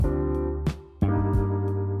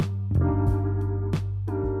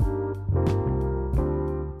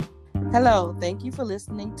Hello, thank you for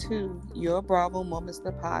listening to Your Bravo Moments,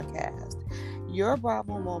 the podcast. Your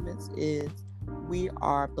Bravo Moments is we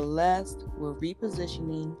are blessed, we're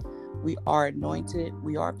repositioning, we are anointed,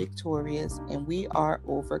 we are victorious, and we are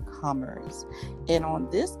overcomers. And on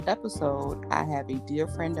this episode, I have a dear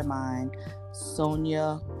friend of mine,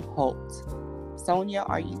 Sonia Holt. Sonia,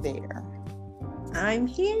 are you there? I'm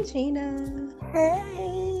here, Gina.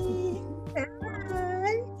 Hey.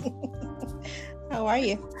 Hi. How are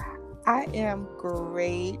you? I am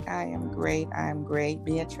great.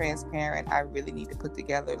 Being transparent, I really need to put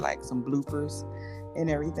together like some bloopers and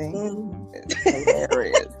everything. It's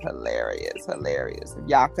hilarious. If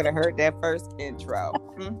y'all could have heard that first intro.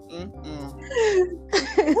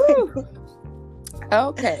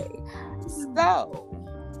 Okay. So,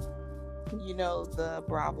 the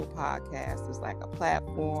Bravo podcast is like a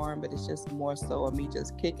platform, but it's just more so of me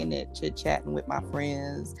just kicking it, chit-chatting with my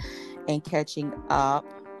friends and catching up.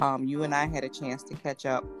 You and I had a chance to catch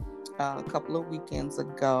up a couple of weekends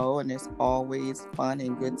ago, and it's always fun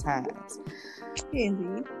and good times.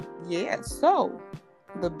 Indeed. Yeah, so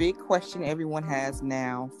the big question everyone has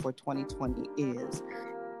now for 2020 is,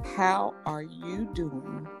 how are you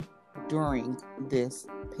doing during this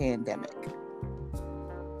pandemic?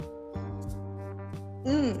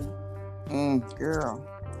 Girl.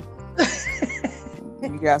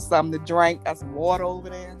 You got something to drink? Got some water over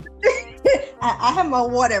there? I have my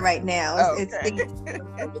water right now. Okay. It's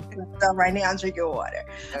stuff right now. I'm drinking water.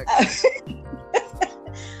 Okay.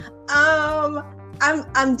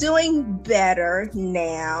 I'm doing better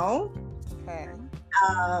now. Okay.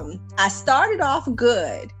 I started off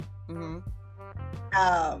good. Mm-hmm.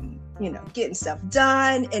 Getting stuff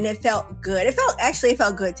done, and it felt good. It felt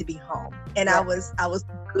good to be home, and right. I was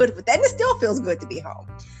good with that. And it still feels good to be home.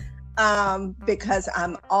 Because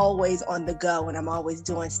I'm always on the go and I'm always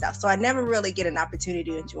doing stuff. So I never really get an opportunity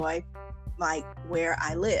to enjoy like where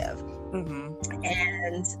I live. Mm-hmm.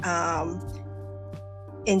 And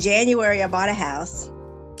in January, I bought a house.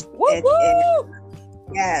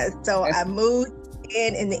 So I moved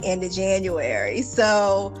in the end of January.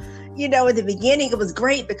 So, at the beginning, it was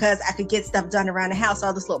great because I could get stuff done around the house,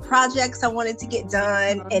 all those little projects I wanted to get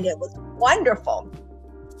done. Mm-hmm. And it was wonderful.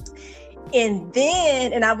 And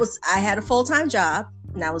then, I had a full-time job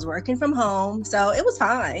and I was working from home. So it was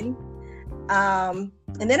fine. And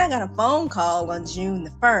then I got a phone call on June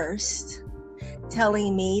the 1st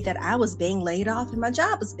telling me that I was being laid off and my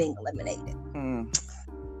job was being eliminated. I'm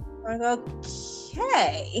like,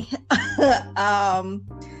 okay.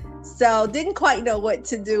 So didn't quite know what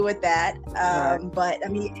to do with that. But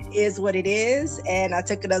it is what it is. And I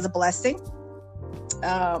took it as a blessing.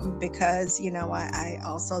 Because I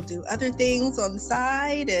also do other things on the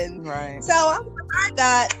side, and right. So I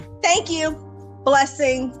got thank you,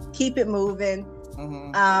 blessing, keep it moving.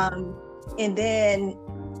 Mm-hmm. And then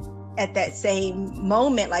at that same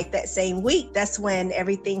moment, like that same week, that's when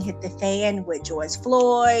everything hit the fan with George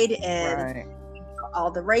Floyd and right. All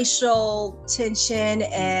the racial tension,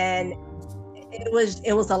 and it was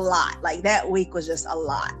a lot. Like that week was just a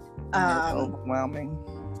lot. Overwhelming.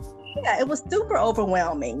 Yeah, it was super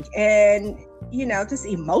overwhelming and, just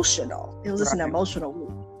emotional. It was just an emotional week.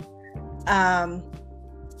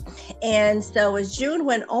 And so as June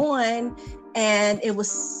went on and it was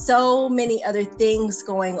so many other things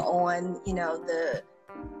going on,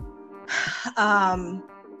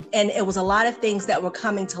 and it was a lot of things that were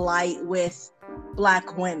coming to light with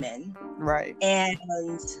Black women. Right. And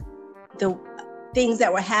the things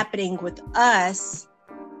that were happening with us,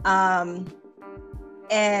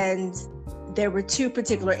 and there were two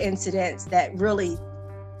particular incidents that really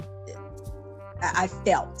I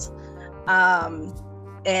felt.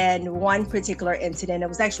 And one particular incident, it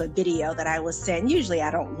was actually a video that I was sent. Usually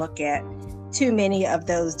I don't look at too many of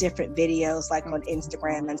those different videos like on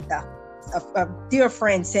Instagram and stuff. A dear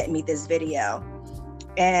friend sent me this video.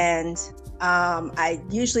 And I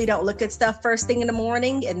usually don't look at stuff first thing in the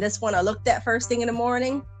morning. And this one I looked at first thing in the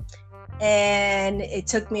morning. And it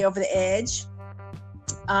took me over the edge.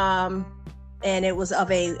 And it was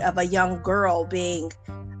of a young girl being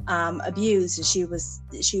abused, and she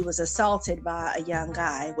was assaulted by a young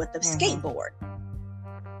guy with a skateboard,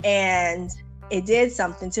 and it did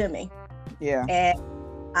something to me. Yeah, and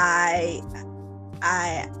I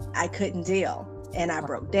couldn't deal, and I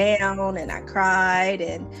broke down and I cried,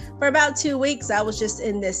 and for about 2 weeks I was just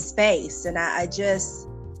in this space, and I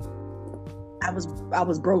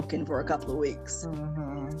was broken for a couple of weeks.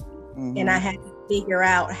 And I had to figure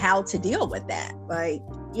out how to deal with that. Like,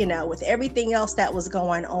 with everything else that was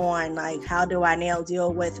going on, like, how do I now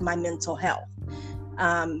deal with my mental health?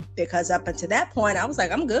 Because up until that point, I was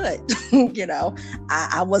like, I'm good.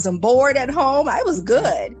 I wasn't bored at home. I was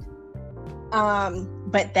good.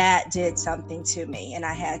 But that did something to me, and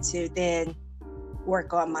I had to then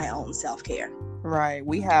work on my own self-care. Right.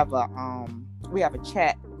 We have a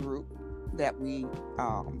chat group that we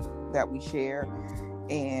share,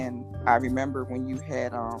 and I remember when you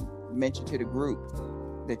had mentioned to the group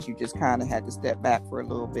that you just kind of had to step back for a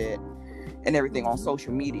little bit and everything on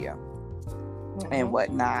social media and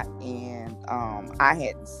whatnot, and I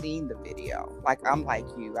hadn't seen the video. Like, I'm like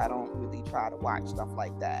you, I don't really try to watch stuff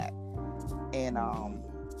like that, and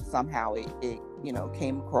somehow it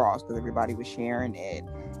came across because everybody was sharing it,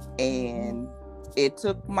 and it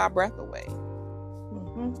took my breath away.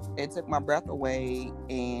 It took my breath away,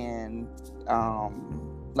 and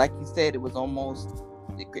like you said, it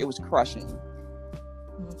was crushing.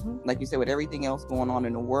 Like you said, with everything else going on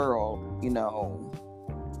in the world, it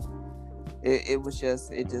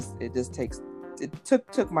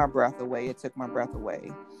took my breath away. It took my breath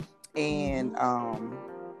away. And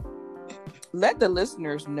let the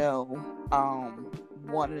listeners know,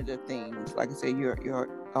 one of the things, like I said, you're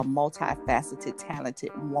a multifaceted,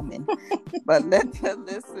 talented woman, but let the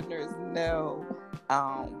listeners know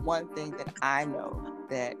one thing that I know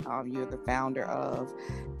that you're the founder of,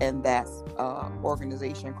 and that's an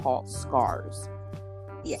organization called SCARS.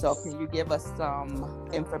 Yes. So can you give us some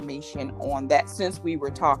information on that, since we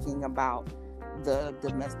were talking about the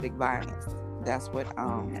domestic violence? That's what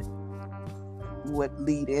would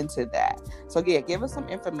lead into that. So yeah, give us some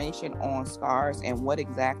information on SCARS and what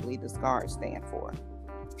exactly the SCARS stand for.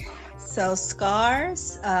 So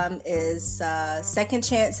SCARS is Second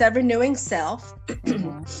Chance at Renewing Self.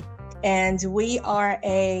 And we are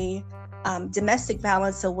a domestic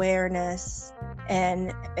violence awareness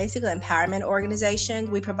and basically empowerment organization.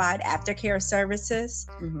 We provide aftercare services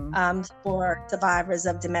for survivors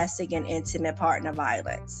of domestic and intimate partner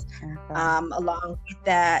violence. Along with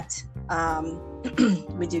that,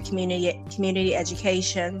 we do community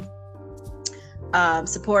education,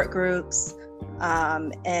 support groups,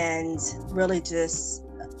 and really just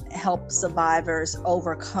help survivors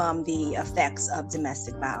overcome the effects of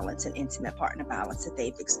domestic violence and intimate partner violence that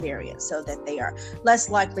they've experienced, so that they are less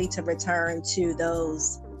likely to return to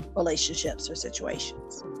those relationships or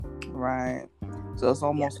situations. Right. So it's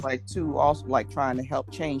almost like trying to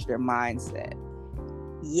help change their mindset.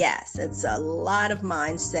 Yes, it's a lot of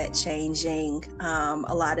mindset changing,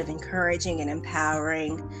 a lot of encouraging and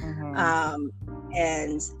empowering,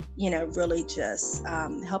 and really just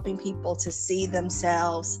helping people to see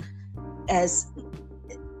themselves as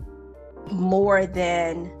more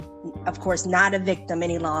than, of course, not a victim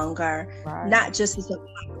any longer, not just a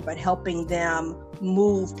survivor, but helping them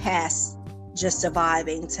move past just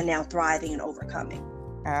surviving to now thriving and overcoming.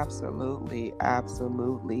 Absolutely.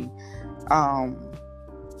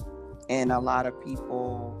 And a lot of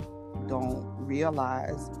people don't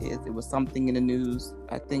realize it was something in the news.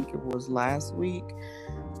 I think it was last week.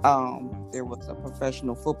 There was a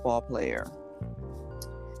professional football player,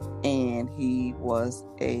 and he was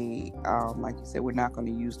like you said, we're not going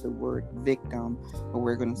to use the word victim, but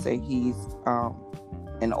we're going to say he's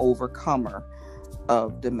an overcomer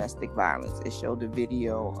of domestic violence. It showed a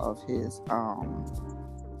video of his,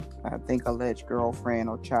 I think, alleged girlfriend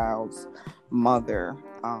or child's mother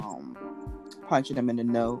punching him in the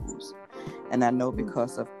nose. And I know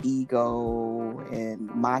because of ego and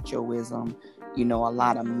machoism, a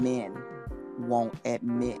lot of men won't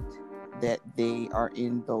admit that they are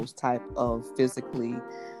in those type of physically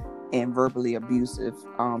and verbally abusive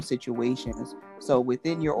situations. So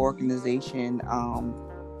within your organization,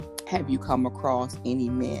 have you come across any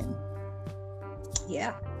men?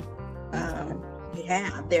 Yeah. We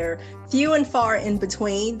have. They're few and far in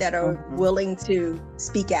between that are willing to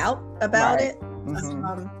speak out about it.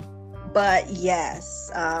 But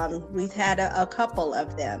yes, we've had a couple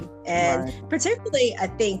of them. And particularly, I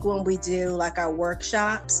think when we do like our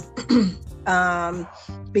workshops,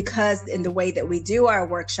 because in the way that we do our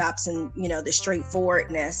workshops and, the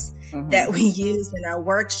straightforwardness that we use in our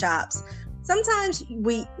workshops, sometimes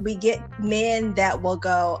we get men that will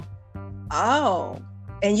go, oh,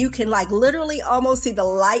 and you can like literally almost see the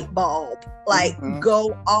light bulb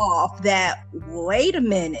go off that, wait a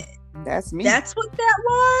minute. That's me. That's what that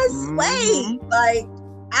was? Wait,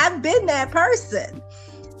 I've been that person.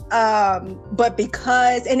 But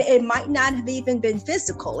because, and it might not have even been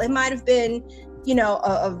physical. It might have been,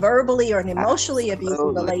 a verbally or an emotionally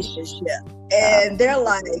abusive relationship. And they're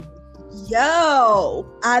like, yo,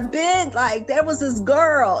 I've been there was this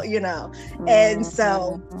girl, and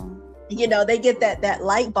so they get that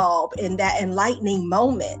light bulb and that enlightening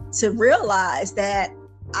moment to realize that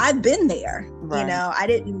I've been there. Right. I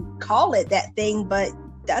didn't call it that thing, but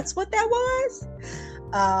that's what that was.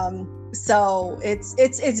 So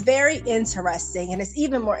it's very interesting, and it's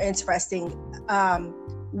even more interesting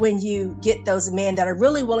when you get those men that are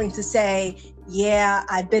really willing to say, yeah,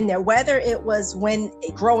 I've been there, whether it was when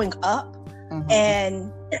growing up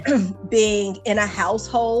and being in a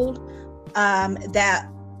household that,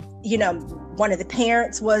 one of the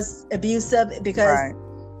parents was abusive, because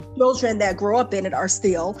children that grow up in it are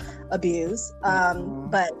still abused.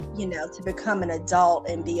 But, to become an adult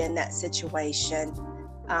and be in that situation,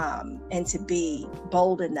 and to be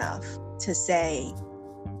bold enough to say,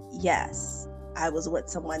 yes, I was with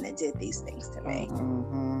someone that did these things to me.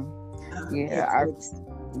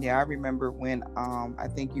 I remember when I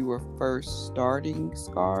think you were first starting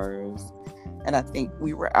Scars, and I think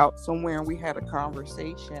we were out somewhere and we had a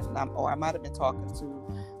conversation. I might have been talking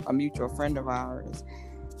to a mutual friend of ours,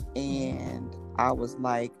 and I was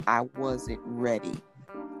like, I wasn't ready.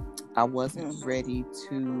 I wasn't ready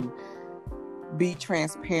to be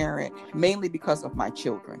transparent, mainly because of my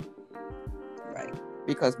children. Right.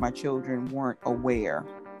 Because my children weren't aware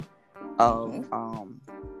of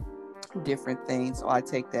different things. So I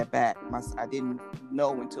take that back. I didn't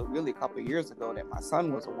know until really a couple of years ago that my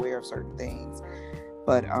son was aware of certain things.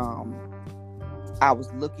 But I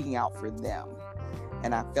was looking out for them.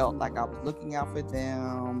 And I felt like I was looking out for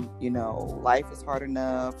them. Life is hard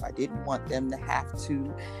enough. I didn't want them to have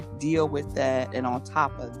to deal with that. And on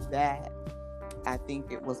top of that, I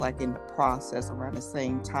think it was like in the process around the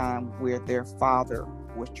same time where their father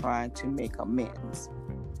was trying to make amends.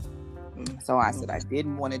 So I said I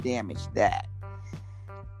didn't want to damage that.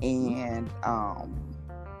 And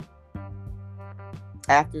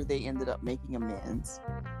after they ended up making amends,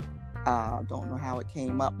 don't know how it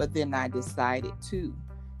came up, but then I decided to,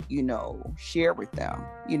 share with them,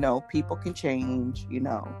 people can change,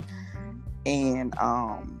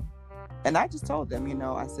 and I just told them,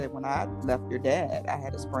 I said, when I left your dad, I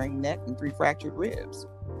had a sprained neck and 3 fractured ribs.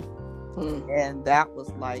 And that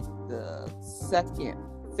was like the second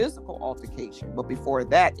physical altercation. But before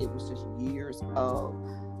that, it was just years of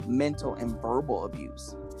mental and verbal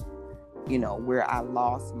abuse, where I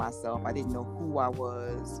lost myself. I didn't know who I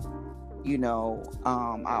was.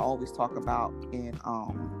 I always talk about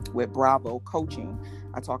with Bravo coaching,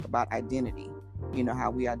 I talk about identity,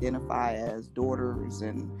 how we identify as daughters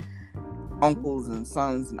and uncles and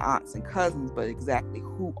sons and aunts and cousins, but exactly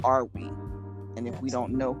who are we? And if we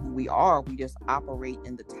don't know who we are, we just operate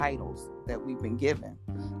in the titles that we've been given.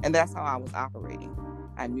 And that's how I was operating.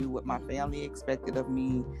 I knew what my family expected of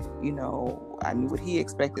me. I knew what he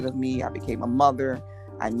expected of me. I became a mother.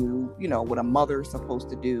 I knew, what a mother is supposed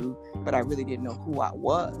to do, but I really didn't know who I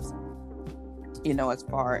was, as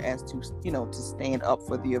far as to stand up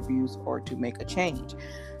for the abuse or to make a change.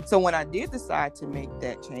 So when I did decide to make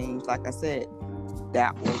that change, like I said,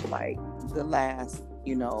 that was like the last,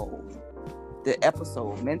 the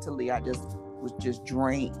episode. Mentally, I was just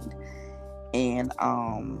drained. And,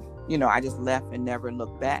 I just left and never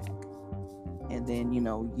looked back. And then,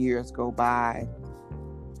 years go by,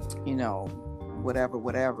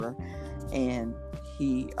 whatever. And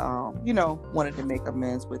he, wanted to make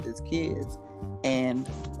amends with his kids. And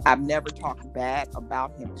I've never talked bad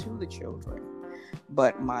about him to the children.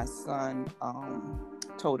 But my son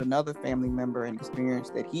told another family member an experience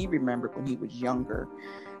that he remembered when he was younger,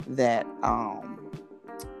 that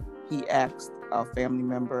he asked a family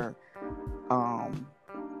member,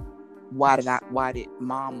 why did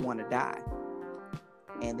mom want to die?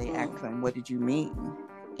 And they asked him, what did you mean?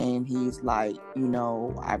 And he's like,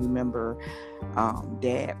 I remember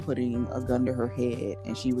dad putting a gun to her head,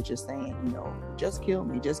 and she was just saying, just kill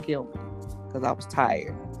me, because I was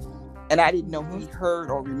tired. And I didn't know he heard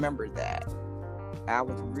or remembered that. I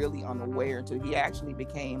was really unaware until he actually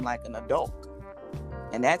became like an adult.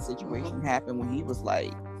 And that situation happened when he was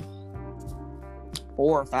like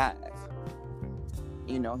 4 or 5.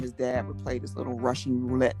 His dad would play this little Russian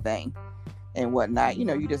roulette thing and whatnot.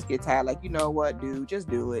 You just get tired, like, what, dude, just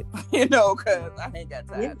do it, because I ain't got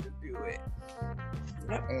time to do it.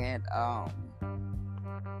 And,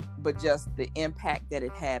 but just the impact that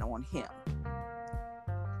it had on him,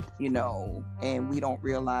 and we don't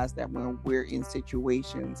realize that when we're in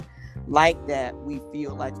situations like that, we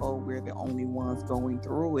feel like, oh, we're the only ones going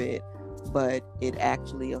through it, but it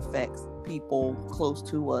actually affects people close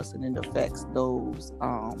to us, and it affects those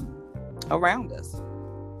around us.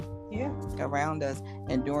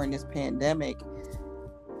 And during this pandemic,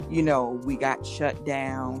 we got shut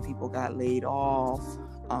down, people got laid off,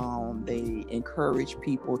 they encourage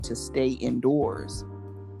people to stay indoors.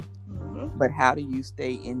 Mm-hmm. But how do you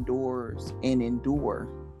stay indoors and endure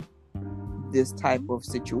this type of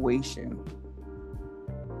situation,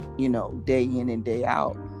 day in and day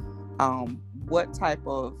out? What type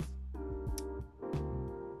of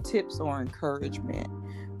tips or encouragement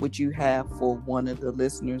would you have for one of the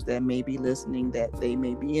listeners that may be listening, that they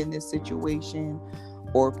may be in this situation,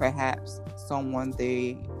 or perhaps someone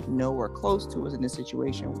they know or close to is in this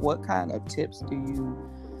situation? What kind of tips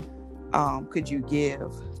could you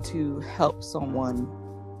give to help someone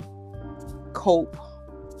cope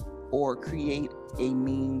or create a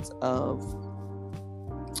means of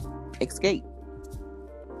escape?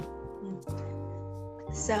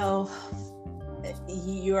 So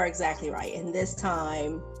you are exactly right. In this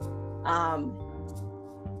time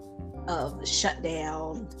of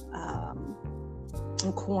shutdown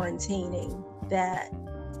and quarantining, that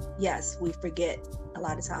yes, we forget a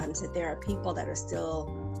lot of times that there are people that are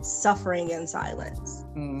still suffering in silence.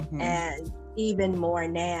 Mm-hmm. And even more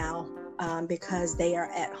now, because they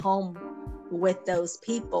are at home with those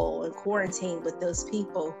people and quarantined with those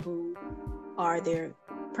people who are their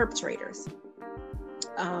perpetrators.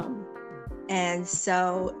 And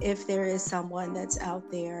so if there is someone that's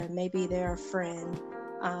out there, maybe they're a friend,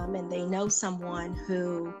 and they know someone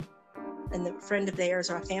who, and the friend of theirs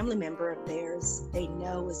or a family member of theirs, they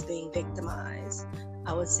know is being victimized,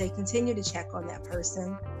 I would say continue to check on that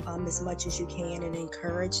person as much as you can and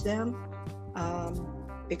encourage them,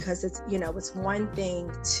 because it's one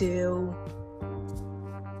thing to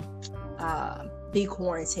be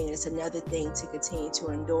quarantined. It's another thing to continue to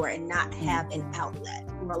endure and not have an outlet.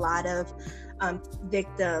 A lot of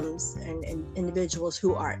victims and individuals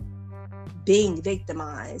who are being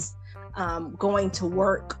victimized, going to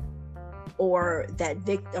work, or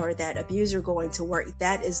that abuser going to work,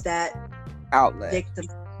 that is that outlet, victim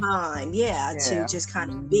time, to just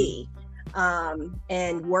kind of be.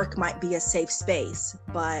 And work might be a safe space,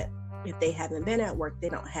 but if they haven't been at work, they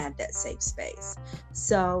don't have that safe space.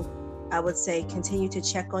 So I would say continue to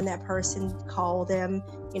check on that person, call them,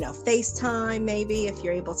 FaceTime, maybe if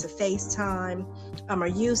you're able to FaceTime, or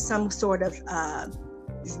use some sort of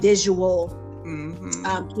visual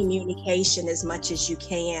communication as much as you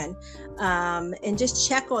can, and just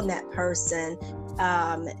check on that person.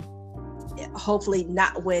 Hopefully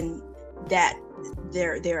not when that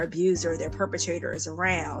their abuser, their perpetrator is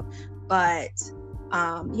around, but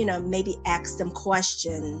maybe ask them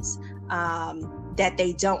questions that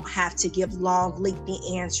they don't have to give long,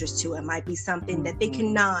 lengthy answers to. It might be something that they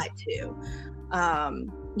can nod to,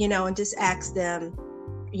 and just ask them,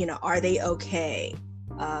 are they okay?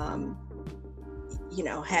 Have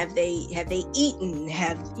they eaten?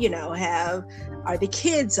 Are the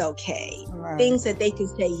kids okay? Right. Things that they can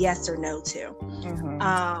say yes or no to.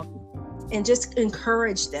 And just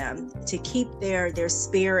encourage them to keep their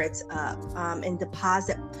spirits up, and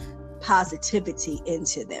deposit positivity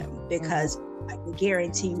into them, because I can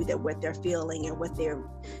guarantee you that what they're feeling and what they're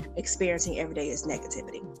experiencing every day is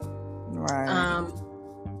negativity. Right.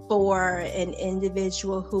 For an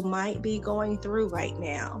individual who might be going through right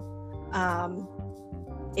now,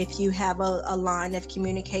 if you have a line of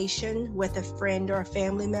communication with a friend or a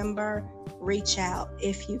family member, reach out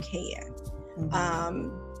if you can.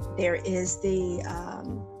 There is the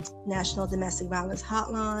National Domestic Violence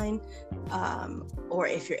Hotline, or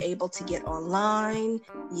if you're able to get online,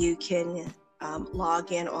 you can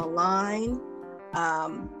log in online,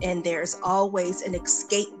 and there's always an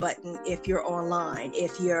escape button if you're online.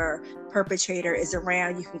 If your perpetrator is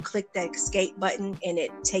around, you can click that escape button and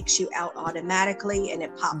it takes you out automatically, and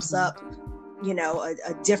it pops up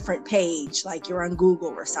a different page, like you're on Google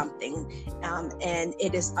or something, and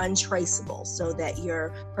it is untraceable, so that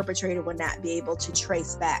your perpetrator will not be able to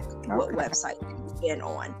trace back what website you've been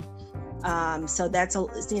on. So that's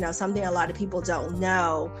something a lot of people don't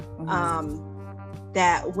know,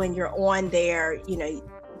 that when you're on there,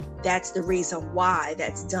 that's the reason why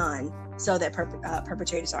that's done, so that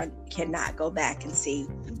perpetrators cannot go back and see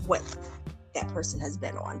what that person has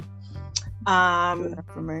been on. Good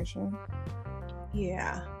information.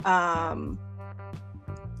 Yeah.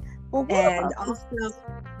 Well, and also,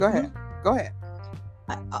 go ahead.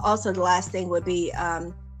 Also, the last thing would be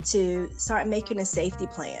to start making a safety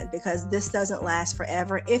plan, because this doesn't last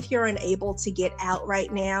forever. If you're unable to get out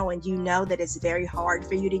right now, and you know that it's very hard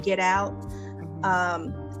for you to get out,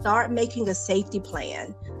 start making a safety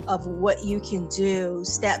plan of what you can do,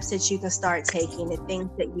 steps that you can start taking, the things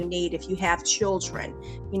that you need. If you have children,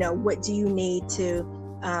 what do you need to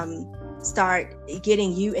start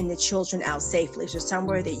getting you and the children out safely? So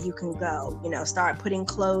somewhere that you can go, start putting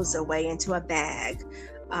clothes away into a bag,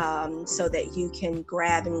 so that you can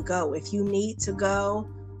grab and go. If you need to go,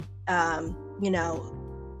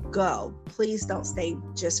 go. Please don't stay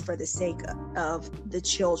just for the sake of the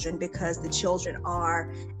children, because the children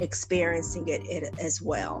are experiencing it as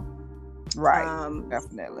well. Right.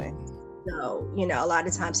 Definitely. So, a lot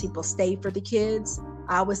of times people stay for the kids.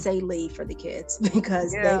 I would say leave for the kids,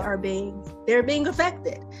 because they're being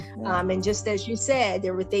affected. Yeah. And just as you said,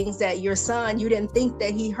 there were things that your son, you didn't think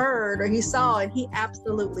that he heard or he saw, and he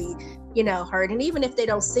absolutely, heard. And even if they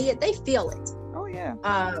don't see it, they feel it. Oh yeah.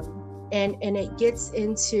 And it gets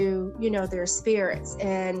into, their spirits,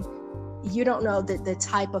 and you don't know the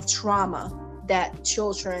type of trauma that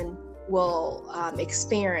children will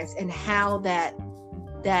experience, and how that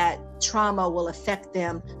trauma will affect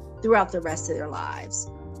them throughout the rest of their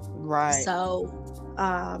lives. Right. So,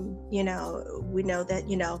 we know that,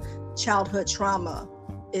 childhood trauma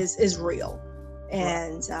is real.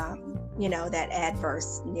 And, that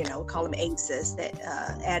adverse, call them ACEs, that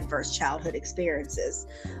adverse childhood experiences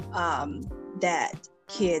that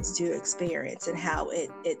kids do experience, and how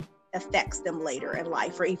it affects them later in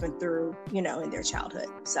life, or even through, in their childhood.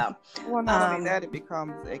 So, well, not only that, it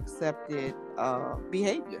becomes accepted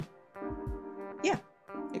behavior. Yeah.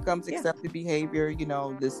 It becomes accepted behavior.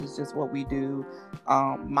 This is just what we do.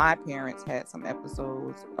 My parents had some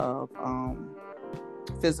episodes of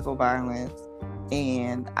physical violence,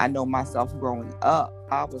 and I know myself growing up,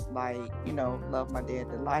 I was like, love my dad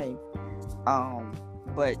to life,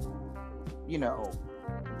 but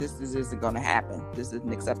this isn't going to happen. This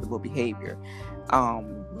isn't acceptable behavior.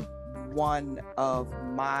 One of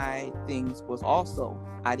my things was also,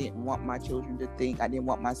 I didn't want my children to think, I didn't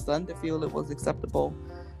want my son to feel it was acceptable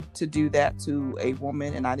to do that to a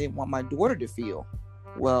woman, and I didn't want my daughter to feel,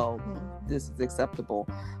 well, this is acceptable.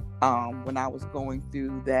 When I was going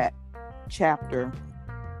through that chapter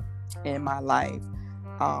in my life,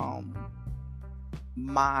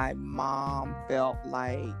 my mom felt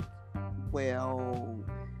like, well,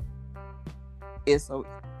 it's a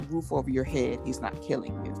roof over your head, he's not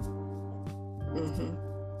killing you. Mm-hmm.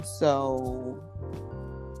 So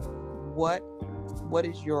what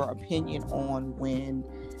is your opinion on when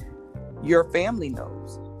your family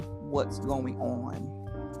knows what's going on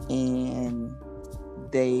and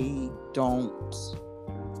they don't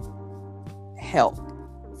help?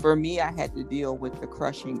 For me, I had to deal with the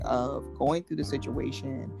crushing of going through the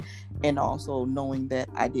situation, and also knowing that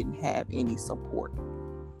I didn't have any support,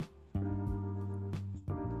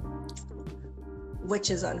 which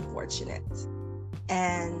is unfortunate.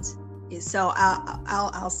 And so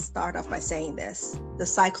I'll start off by saying this: the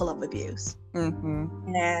cycle of abuse.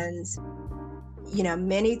 Mm-hmm. And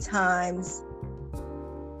many times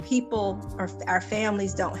people or our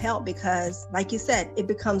families don't help because, like you said, it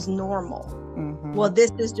becomes normal. Mm-hmm. Well,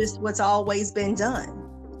 this is just what's always been done.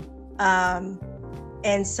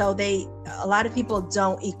 And so a lot of people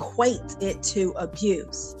don't equate it to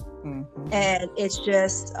abuse. Mm-hmm. And it's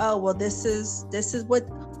just, oh, well, this is what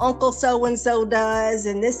Uncle so-and-so does.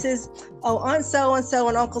 And this is, Aunt so-and-so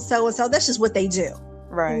and Uncle so-and-so. That's just what they do.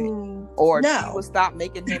 Right. Or no. She would stop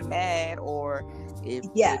making him mad, or if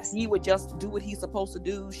he would just do what he's supposed to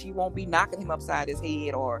do, she won't be knocking him upside his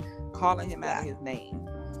head or calling him out of his name.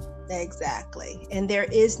 Exactly. And there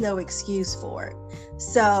is no excuse for it.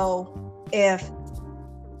 So if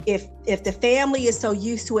the family is so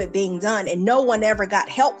used to it being done, and no one ever got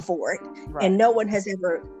help for it, right, and no one has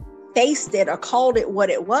ever faced it or called it what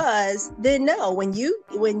it was, then no, when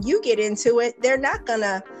you get into it, they're not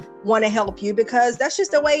gonna want to help you, because that's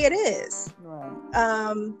just the way it is.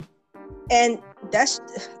 Right. And that's,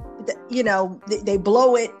 they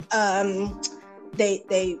blow it.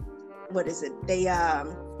 They what is it? They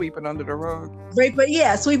sweep it under the rug. Sweep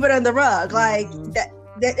it under the rug. Like mm-hmm. that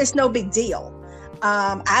it's no big deal.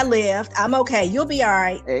 I lived. I'm okay. You'll be all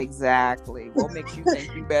right. Exactly. What makes you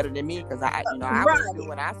think you're better than me? Because I was good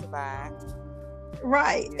when I survived.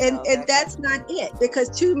 Right. And that's not it, because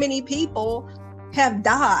too many people have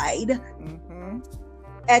died mm-hmm.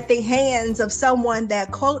 at the hands of someone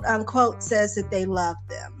that quote unquote says that they love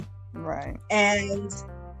them. Right. And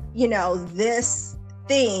this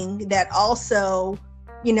thing that also,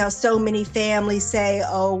 so many families say,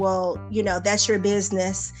 oh, well, that's your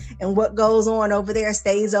business, and what goes on over there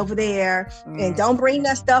stays over there, and don't bring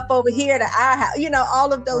that stuff over here to our house.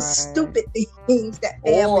 All of those stupid things that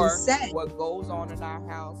families say. What goes on in our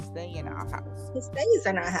house, stay in our house. It stays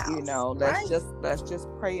in our house. Let's just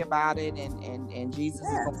pray about it, and Jesus is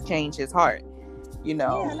going to change his heart.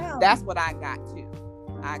 That's what I got too.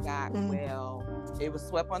 I got, well, it was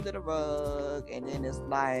swept under the rug, and then it's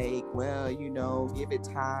like, well, give it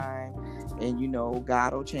time, and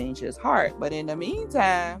God will change his heart. But in the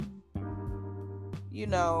meantime,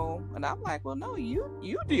 and I'm like, well, no, you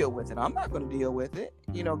deal with it. I'm not going to deal with it.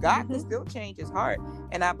 God can still change his heart,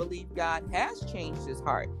 and I believe God has changed his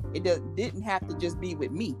heart. It didn't have to just be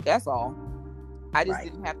with me. That's all. I just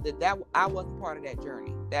didn't have to. That I wasn't part of that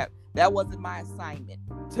journey. That wasn't my assignment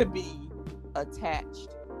to be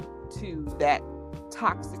attached to that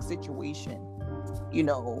toxic situation,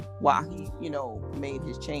 while he, made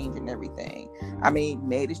his change and everything. I mean,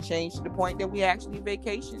 made his change to the point that we actually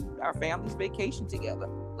our family's vacation together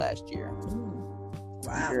last year.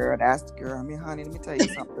 Wow. Girl, that's the girl. I mean, honey, let me tell you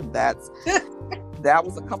something. That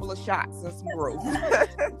was a couple of shots and some growth.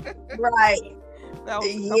 Right. That was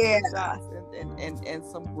a couple of shots and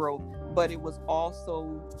some growth. But it was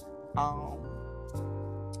also,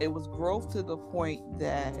 it was growth to the point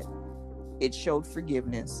that it showed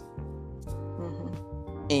forgiveness.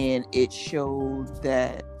 And it showed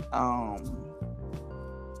that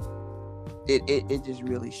it just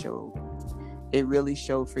really showed. It really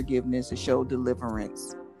showed forgiveness. It showed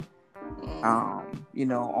deliverance,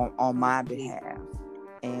 on my behalf.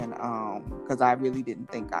 And because I really didn't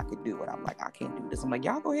think I could do it. I'm like, I can't do this. I'm like,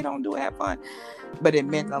 y'all go ahead on, do it, have fun. But it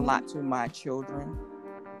meant a lot to my children.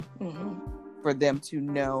 For them to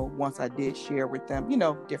know, once I did share with them,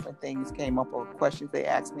 different things came up or questions they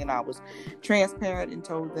asked me, and I was transparent and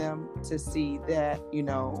told them to see that,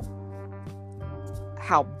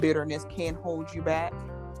 how bitterness can hold you back.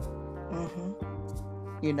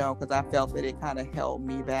 Because I felt that it kind of held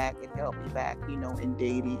me back. It held me back, in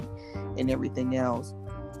dating and everything else,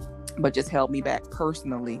 but just held me back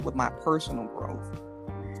personally with my personal growth,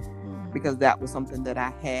 because that was something that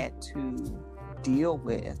I had to deal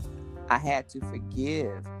with. I had to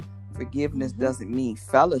forgive. Forgiveness doesn't mean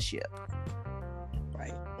fellowship.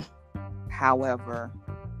 Right. However,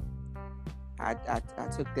 I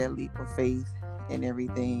took that leap of faith and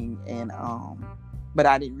everything, and but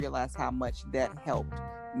I didn't realize how much that helped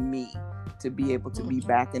me to be able to be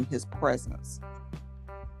back in his presence.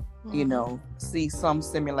 See some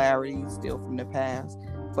similarities still from the past,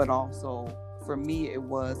 but also for me it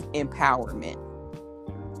was empowerment.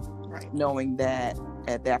 Right. Knowing that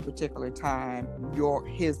at that particular time,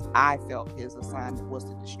 I felt his assignment was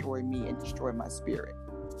to destroy me and destroy my spirit.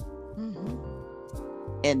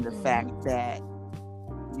 And the fact that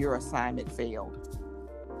your assignment failed,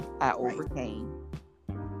 I overcame,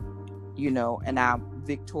 and I'm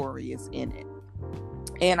victorious in it.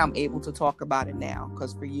 And I'm able to talk about it now,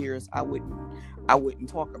 because for years I wouldn't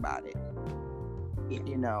talk about it.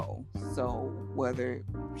 So whether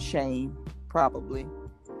shame, probably,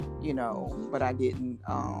 but I didn't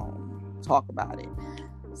talk about it.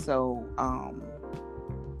 So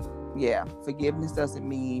forgiveness doesn't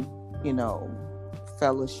mean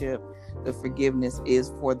fellowship. The forgiveness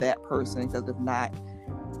is for that person, because if not,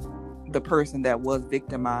 the person that was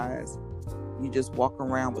victimized, you just walk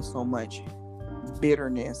around with so much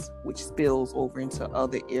bitterness, which spills over into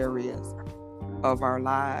other areas of our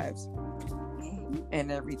lives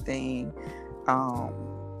and everything.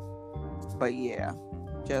 But yeah,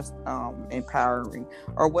 just empowering.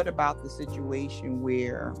 Or what about the situation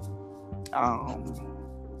where,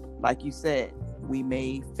 like you said, we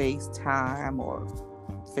may FaceTime or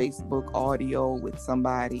Facebook audio with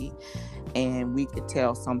somebody, and we could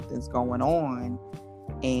tell something's going on,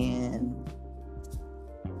 and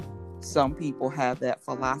some people have that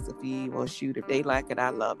philosophy, well, shoot, if they like it, I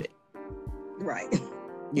love it. Right.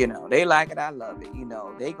 They like it, I love it.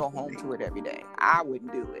 They go home to it every day. I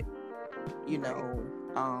wouldn't do it.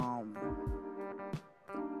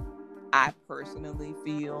 I personally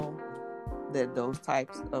feel that those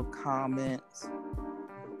types of comments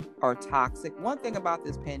are toxic. One thing about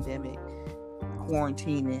this pandemic,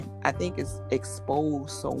 quarantining, I think it's exposed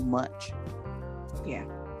so much. Yeah.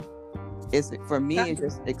 For me, it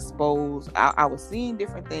just exposed. I was seeing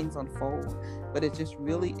different things unfold, but it just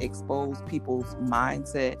really exposed people's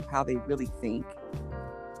mindset, how they really think,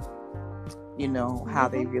 how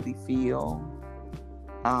they really feel,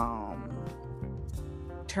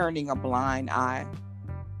 turning a blind eye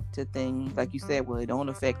to things. Like you said, well, it don't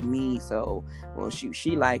affect me, so, well, shoot,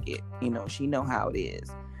 she like it, she know how it is.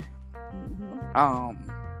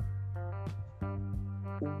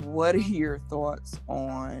 What are your thoughts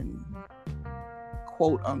on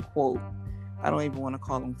quote unquote, I don't even want to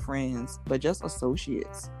call them friends, but just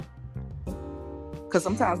associates? Because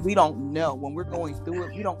sometimes we don't know, when we're going through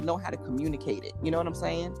it, we don't know how to communicate it. You know what I'm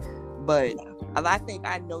saying? But I think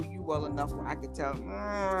I know you well enough where I could tell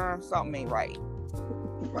something ain't right.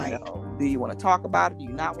 Right. Do you want to talk about it? Do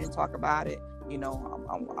you not want to talk about it? You know,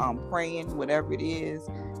 I'm praying, whatever it is.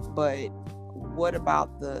 But what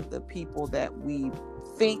about the people that we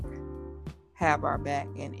think have our back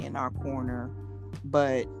and in our corner,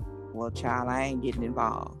 but, well, child, I ain't getting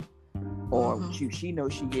involved. Or she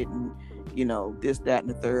knows she getting, you know, this, that, and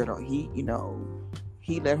the third, or he, you know,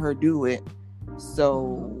 he let her do it.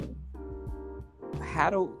 So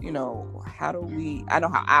how do we, I know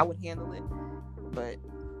how I would handle it, but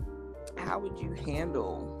how would you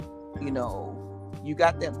handle, you know, you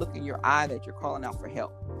got that look in your eye that you're calling out for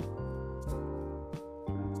help,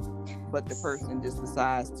 but the person just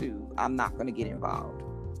decides to, I'm not going to get involved.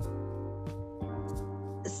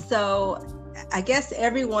 So I guess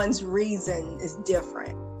everyone's reason is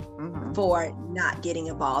different for not getting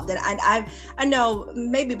involved. And I know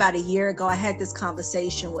maybe about a year ago, I had this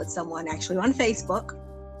conversation with someone actually on Facebook,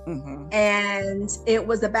 and it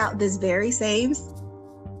was about this very same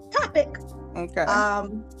topic. Okay.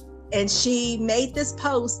 And she made this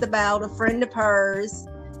post about a friend of hers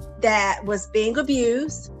that was being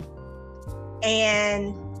abused,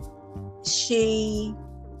 and she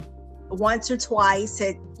once or twice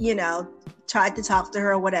had, you know, tried to talk to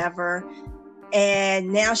her or whatever.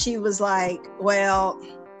 And now she was like, well,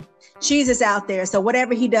 Jesus out there, so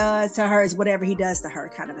whatever he does to her is whatever he does to her,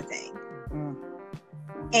 kind of a thing.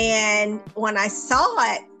 And when I saw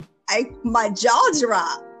it, my jaw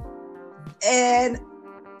dropped, and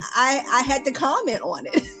I had to comment on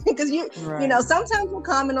it because you know, sometimes we'll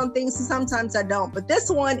comment on things and sometimes I don't. But this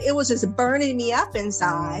one, it was just burning me up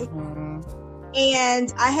inside.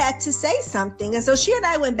 And I had to say something. And so she and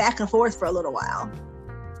I went back and forth for a little while,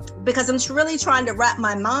 because I'm really trying to wrap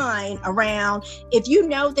my mind around, if you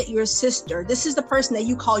know that your sister, this is the person that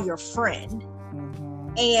you call your friend,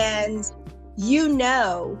 and you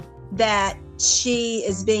know that she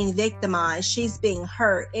is being victimized, she's being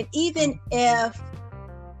hurt. And even if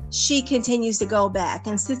she continues to go back,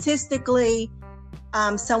 and statistically,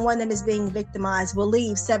 someone that is being victimized will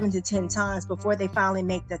leave 7 to 10 times before they finally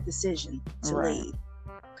make that decision to leave.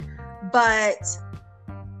 But,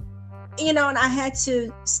 you know, and I had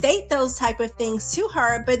to state those type of things to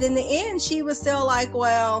her, but in the end, she was still like,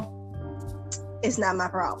 well, it's not my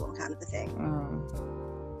problem, kind of a thing.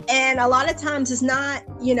 And a lot of times it's not,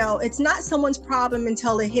 you know, it's not someone's problem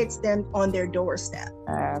until it hits them on their doorstep.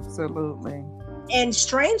 Absolutely. And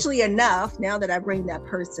strangely enough, now that I bring that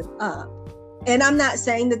person up, and I'm not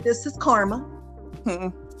saying that this is karma.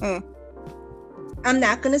 I'm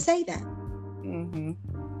not going to say that.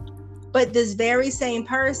 But this very same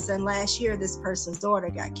person, last year, this person's daughter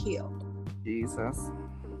got killed. Jesus.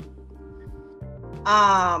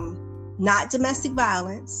 Not domestic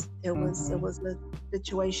violence. It was a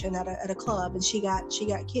situation at a club, and she got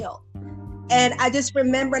killed. And I just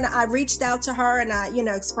remember, and I reached out to her, and I, you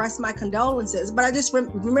know, expressed my condolences. But I just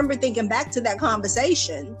remember thinking back to that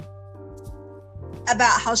conversation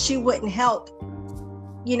about how she wouldn't help,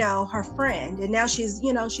 you know, her friend, and now she's,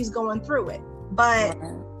 you know, she's going through it. But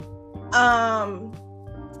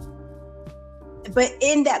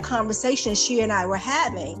in that conversation she and I were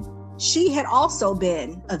having, she had also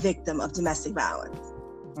been a victim of domestic violence.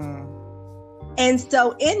 And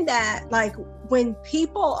so in that, like, when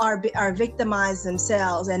people are victimized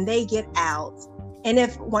themselves and they get out, and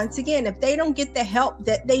if they don't get the help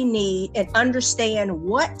that they need and understand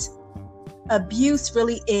what abuse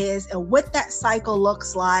really is and what that cycle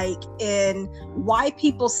looks like and why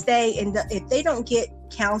people stay if they don't get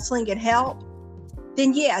counseling and help,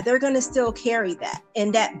 then yeah, they're going to still carry that,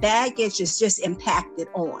 and that baggage is just impacted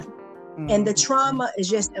on, and the trauma is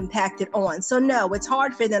just impacted on. So no, it's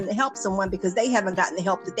hard for them to help someone because they haven't gotten the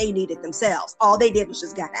help that they needed themselves. All they did was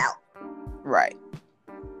just got out. Right.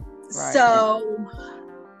 So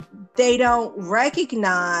they don't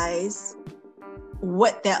recognize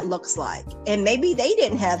what that looks like, and maybe they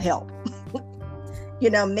didn't have help.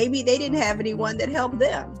 You know, maybe they didn't have anyone that helped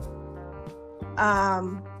them.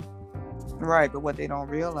 Right, but what they don't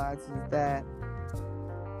realize is that,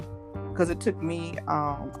 because it took me,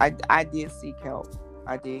 I did seek help.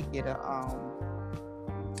 I did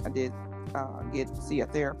get see a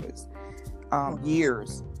therapist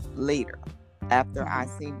years later, after I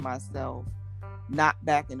seen myself not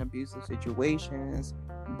back in abusive situations,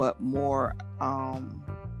 but more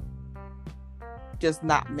just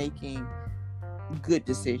not making good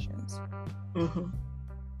decisions.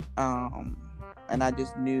 And I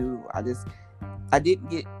just knew, I didn't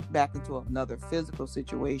get back into another physical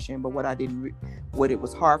situation, but what it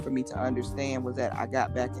was hard for me to understand was that I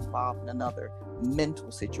got back involved in another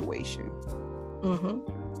mental situation.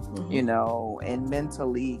 you know, and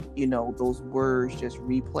mentally, you know, those words just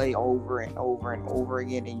replay over and over and over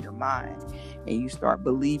again in your mind, and you start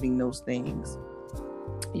believing those things,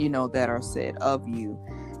 you know, that are said of you.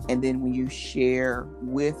 And then when you share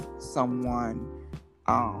with someone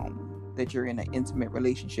that you're in an intimate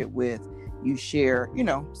relationship with, you share, you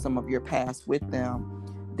know, some of your past with them.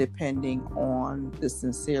 Depending on the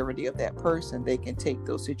sincerity of that person, they can take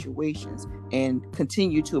those situations and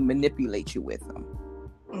continue to manipulate you with them.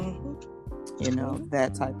 You know,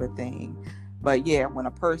 that type of thing. But yeah, when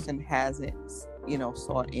a person hasn't, you know,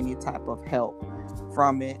 sought any type of help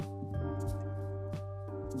from it,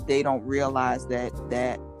 they don't realize that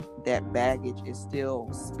baggage is still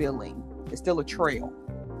spilling. It's still a trail.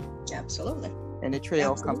 Absolutely. And the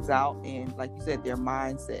trail comes out in, like you said, their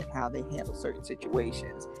mindset, how they handle certain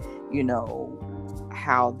situations, you know,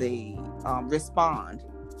 how they respond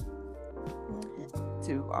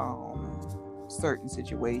to certain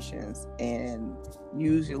situations. And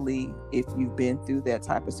usually, if you've been through that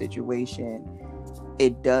type of situation,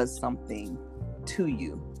 it does something to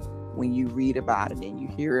you when you read about it and you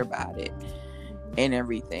hear about it and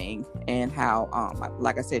everything. And how,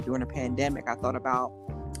 like I said, during the pandemic, I thought about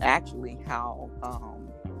actually how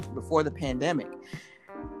before the pandemic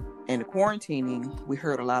and the quarantining, we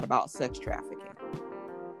heard a lot about sex trafficking.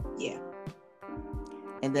 Yeah.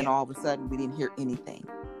 And then all of a sudden we didn't hear anything.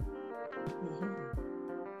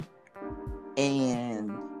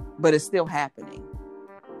 But it's still happening.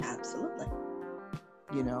 Absolutely.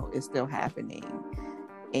 You know, it's still happening.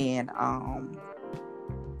 And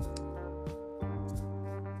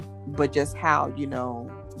but just how, you know,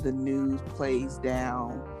 the news plays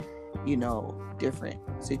down, you know, different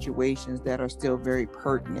situations that are still very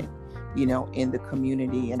pertinent, you know, in the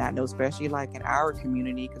community. And I know especially like in our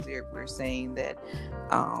community, because we're saying that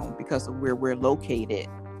because of where we're located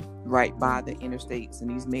right by the interstates and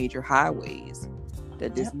these major highways,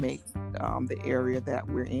 that this makes the area that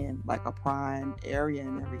we're in like a prime area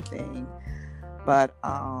and everything. But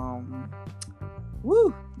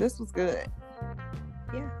this was good.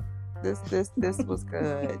 Yeah. This was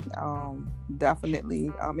good.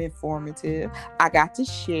 Definitely informative. I got to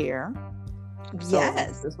share.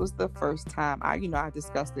 Yes. So this was the first time I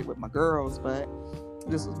discussed it with my girls, but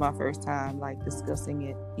this was my first time like discussing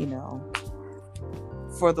it, you know,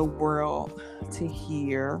 for the world to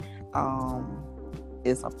hear.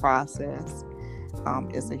 It's a process.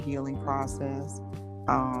 It's a healing process.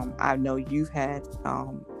 I know you've had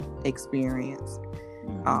experience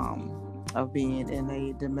of being in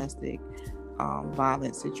a domestic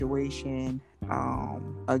violence situation.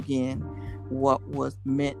 Again, what was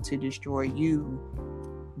meant to destroy you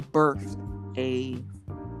birthed a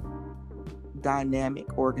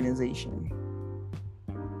dynamic organization.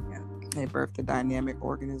 They birthed a dynamic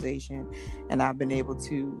organization, and I've been able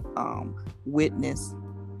to witness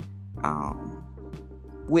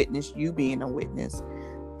you being a witness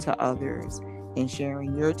to others and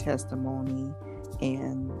sharing your testimony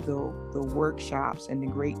and the workshops and the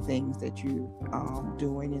great things that you're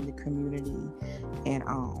doing in the community, and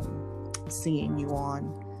seeing you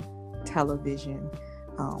on television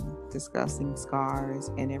discussing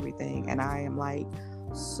scars and everything. And I am like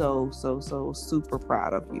so super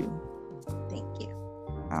proud of you. Thank you.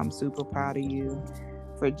 I'm super proud of you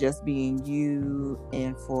for just being you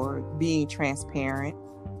and for being transparent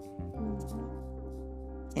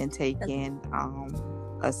and taking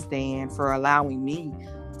a stand, for allowing me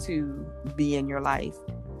to be in your life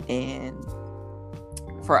and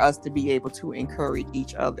for us to be able to encourage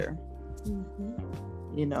each other,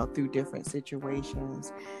 you know, through different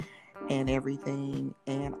situations and everything.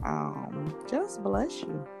 And just bless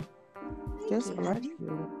you. Just bless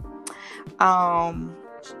you.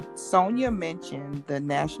 Sonia mentioned the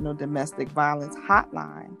National Domestic Violence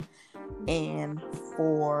Hotline, and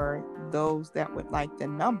for those that would like the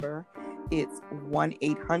number, it's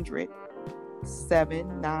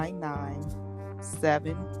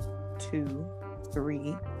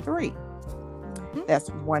 1-800-799-7233. That's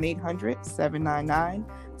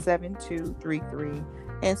 1-800-799-7233.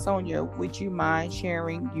 And Sonia, would you mind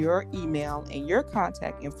sharing your email and your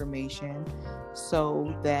contact information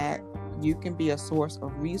so that you can be a source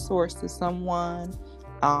of resource to someone,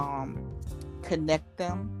 connect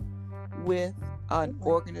them with an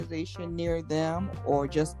organization near them, or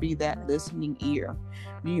just be that listening ear?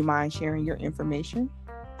 Do you mind sharing your information?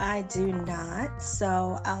 I do not.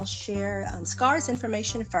 So I'll share SCAR's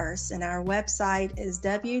information first. And our website is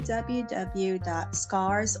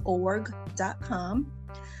www.scarsorg.com.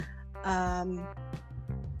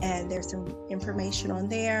 And there's some information on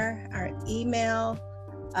there. Our email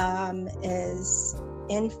is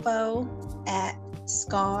info@scarsog.com.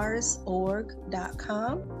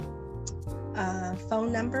 scarsorg.com.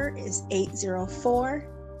 Phone number is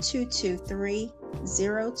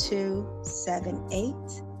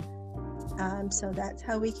 804-223-0278. So that's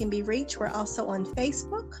how we can be reached. We're also on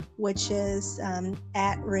Facebook, which is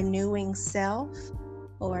at Renewing Self,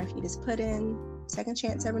 or if you just put in Second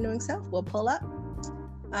Chance at Renewing Self, we'll pull up.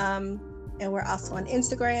 And we're also on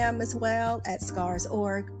Instagram as well at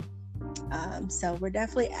Scars.org. So we're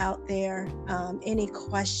definitely out there. Any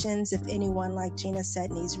questions, if anyone, like Gina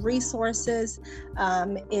said, needs resources,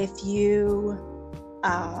 if you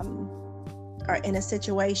are in a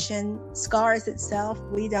situation, Scars itself,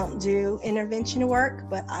 we don't do intervention work,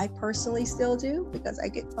 but I personally still do because I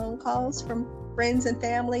get phone calls from friends and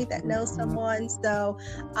family that know someone. So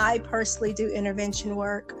I personally do intervention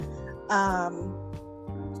work.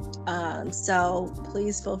 So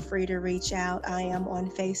please feel free to reach out. I am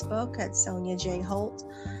on Facebook at Sonia J. Holt.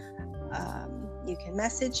 You can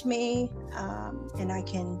message me, and I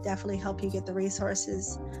can definitely help you get the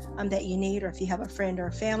resources that you need. Or if you have a friend or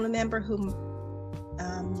a family member whom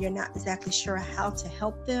you're not exactly sure how to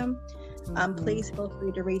help them, please feel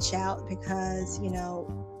free to reach out, because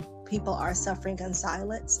people are suffering in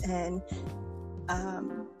silence, and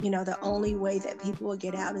the only way that people will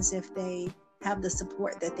get out is if they have the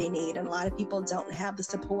support that they need. And a lot of people don't have the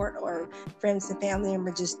support, or friends and family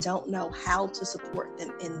members just don't know how to support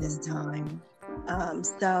them in this time.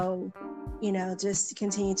 So just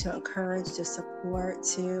continue to encourage, to support,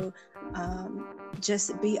 to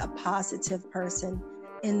just be a positive person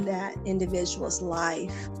in that individual's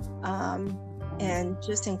life, and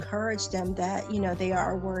just encourage them that they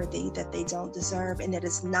are worthy, that they don't deserve, and that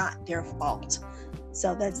it's not their fault.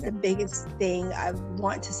 So that's the biggest thing I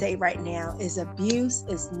want to say right now, is abuse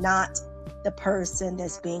is not the person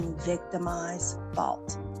that's being victimized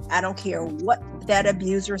fault. I don't care what that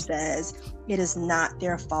abuser says, it is not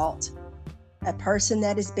their fault. A person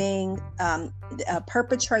that is being a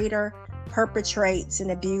perpetrator perpetrates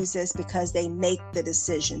and abuses because they make the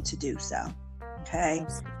decision to do so. Okay.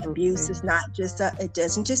 Absolutely. Abuse is not just it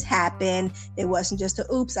doesn't just happen. It wasn't just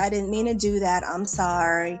oops, I didn't mean to do that, I'm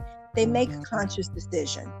sorry. They make a conscious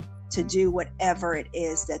decision to do whatever it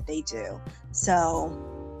is that they do. So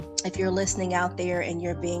if you're listening out there and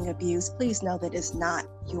you're being abused, please know that it's not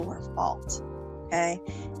your fault. Okay.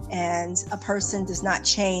 And a person does not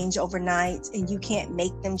change overnight, and you can't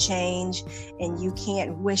make them change, and you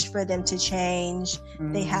can't wish for them to change.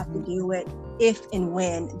 They have to do it if and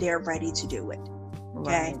when they're ready to do it.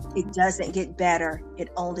 Okay. Right. It doesn't get better.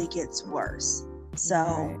 It only gets worse.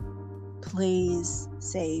 So please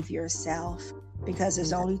save yourself, because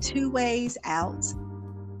there's only two ways out.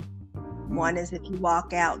 One is if you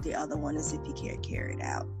walk out, the other one is if you can't carry it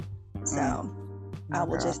out. So I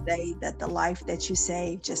will just say that the life that you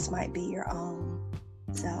save just might be your own.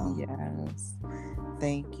 So yes,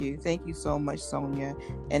 thank you so much, Sonia.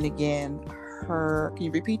 And again, can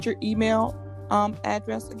you repeat your email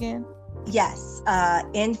address again? Yes,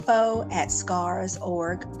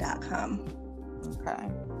 info@scarsorg.com. Okay.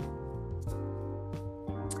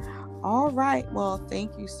 All right. Well,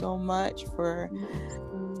 thank you so much for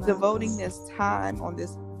devoting this time on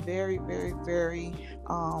this very, very, very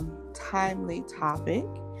timely topic.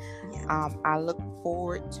 I look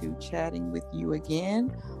forward to chatting with you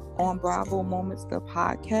again on Bravo Moments, the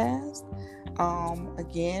podcast.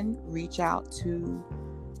 Again, reach out to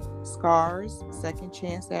Scars, Second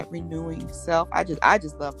Chance at Renewing Self. I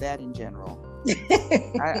just love that in general.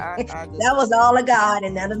 That was all of God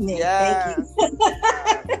and none of me. Yes, thank you.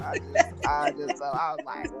 I was like,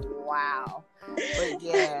 wow. But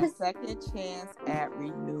yeah, Second Chance at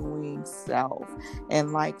Renewing Self.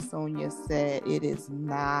 And like Sonia said, it is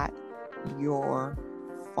not your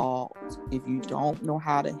fault. If you don't know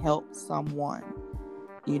how to help someone,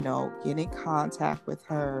 get in contact with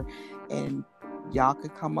her, and y'all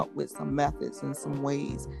could come up with some methods and some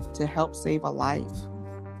ways to help save a life.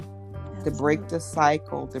 To break the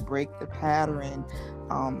cycle, to break the pattern,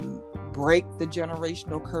 break the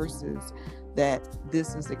generational curses that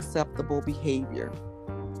this is acceptable behavior,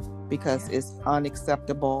 because it's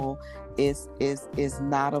unacceptable. It's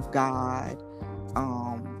not of God.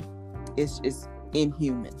 It's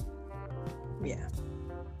inhuman. Yeah.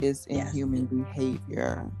 It's inhuman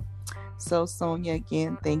behavior. So Sonia,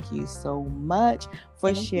 again, thank you so much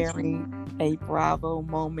for sharing a Bravo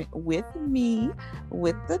moment with me,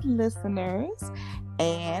 with the listeners.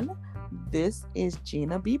 And this is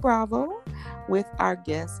Gina B. Bravo with our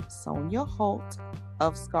guest Sonia Holt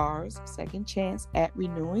of Scars, Second Chance at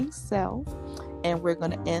Renewing Self. And we're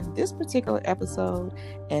going to end this particular episode.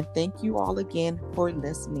 And thank you all again for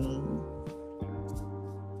listening.